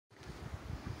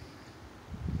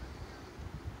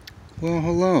Well,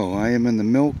 hello. I am in the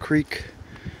Mill Creek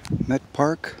Met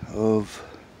Park of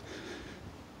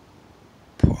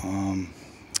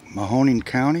Mahoning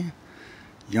County,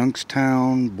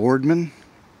 Youngstown, Boardman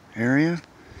area,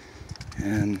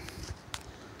 and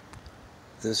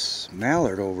this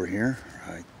mallard over here,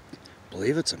 I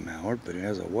believe it's a mallard, but it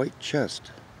has a white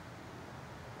chest.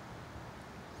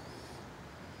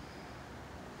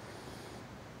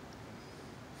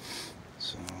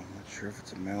 So I'm not sure if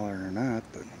it's a mallard or not,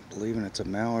 but I'm believing it's a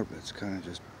mallard, but it's kind of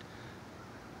just,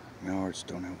 mallards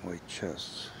don't have white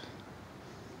chests.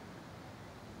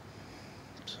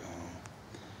 So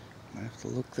I might have to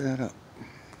look that up.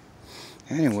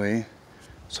 Anyway, I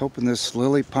was hoping this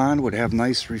lily pond would have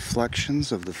nice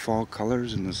reflections of the fall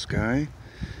colors in the sky,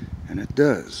 and it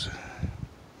does.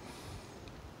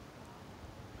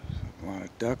 A lot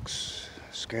of ducks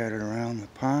scattered around the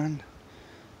pond,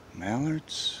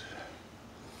 mallards,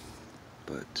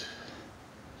 but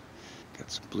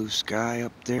got some blue sky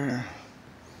up there,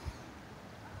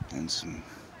 and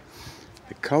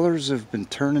the colors have been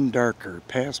turning darker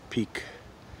past peak.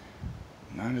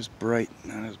 Not as bright,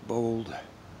 not as bold,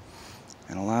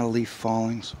 and a lot of leaf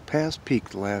falling. So past peak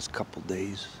the last couple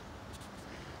days.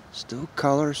 Still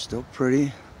color, still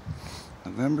pretty.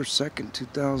 November 2nd,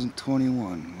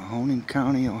 2021, Mahoning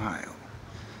County, Ohio.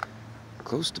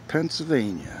 Close to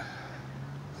Pennsylvania.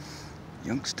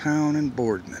 Youngstown and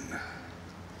Boardman.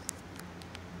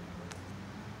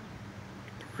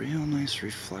 Real nice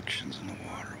reflections in the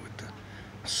water with the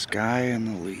sky and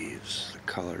the leaves, the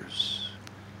colors.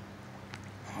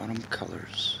 Autumn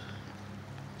colors.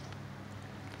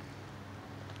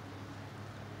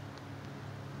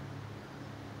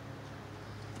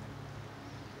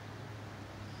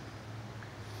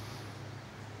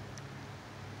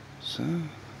 So,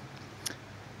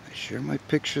 I share my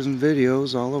pictures and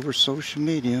videos all over social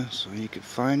media, so you can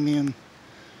find me and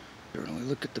certainly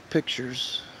look at the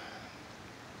pictures.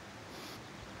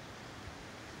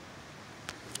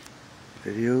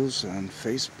 Videos on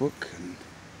Facebook and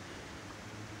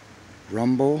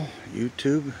Rumble,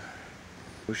 YouTube,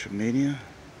 social media.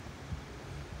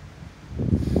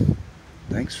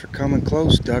 Thanks for coming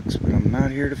close, ducks, but I'm not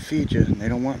here to feed you, and they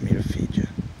don't want me to feed you.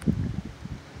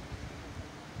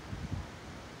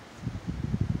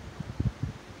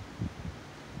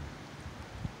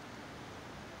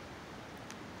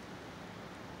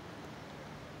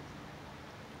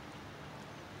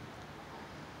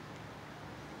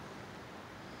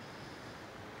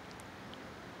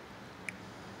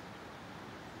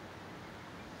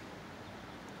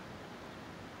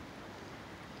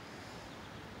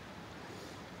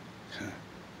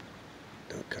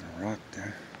 Duck on a rock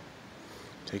there.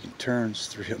 Taking turns,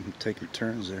 three of them taking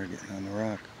turns there, getting on the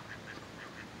rock.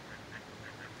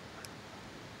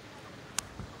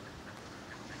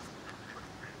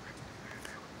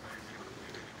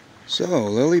 So,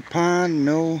 Lily Pond,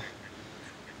 Mill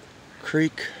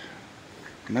Creek,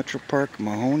 Metro Park,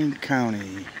 Mahoning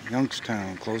County,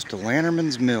 Youngstown, close to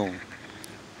Lanterman's Mill.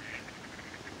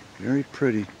 Very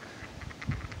pretty.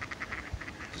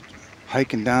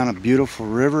 Hiking down a beautiful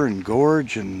river and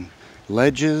gorge and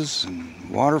ledges and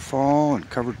waterfall and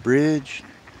covered bridge.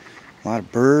 A lot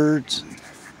of birds and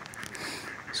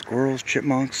squirrels,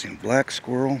 chipmunks, and black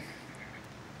squirrel.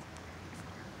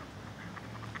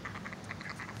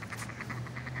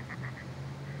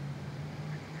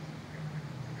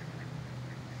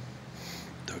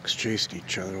 Ducks chasing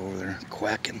each other over there,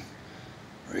 quacking,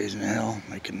 raising hell,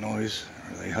 making noise.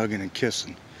 Are they hugging and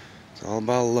kissing? It's all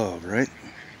about love, right?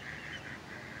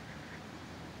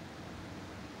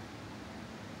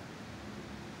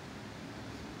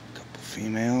 Couple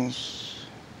females.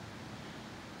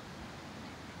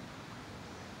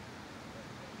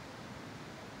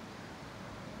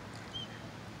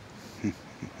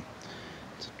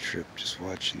 It's a trip just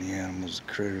watching the animals,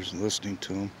 the critters, and listening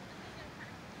to them.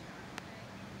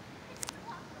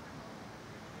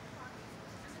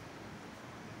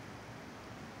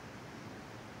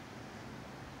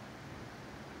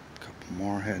 Couple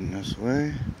more heading this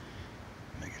way.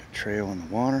 Making a trail in the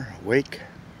water, a wake.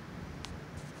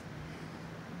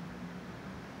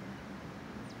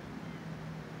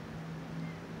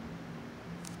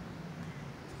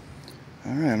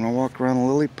 Alright, I'm going to walk around the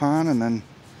lily pond and then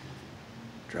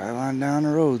drive on down the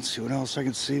road, see what else I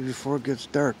can see before it gets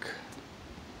dark.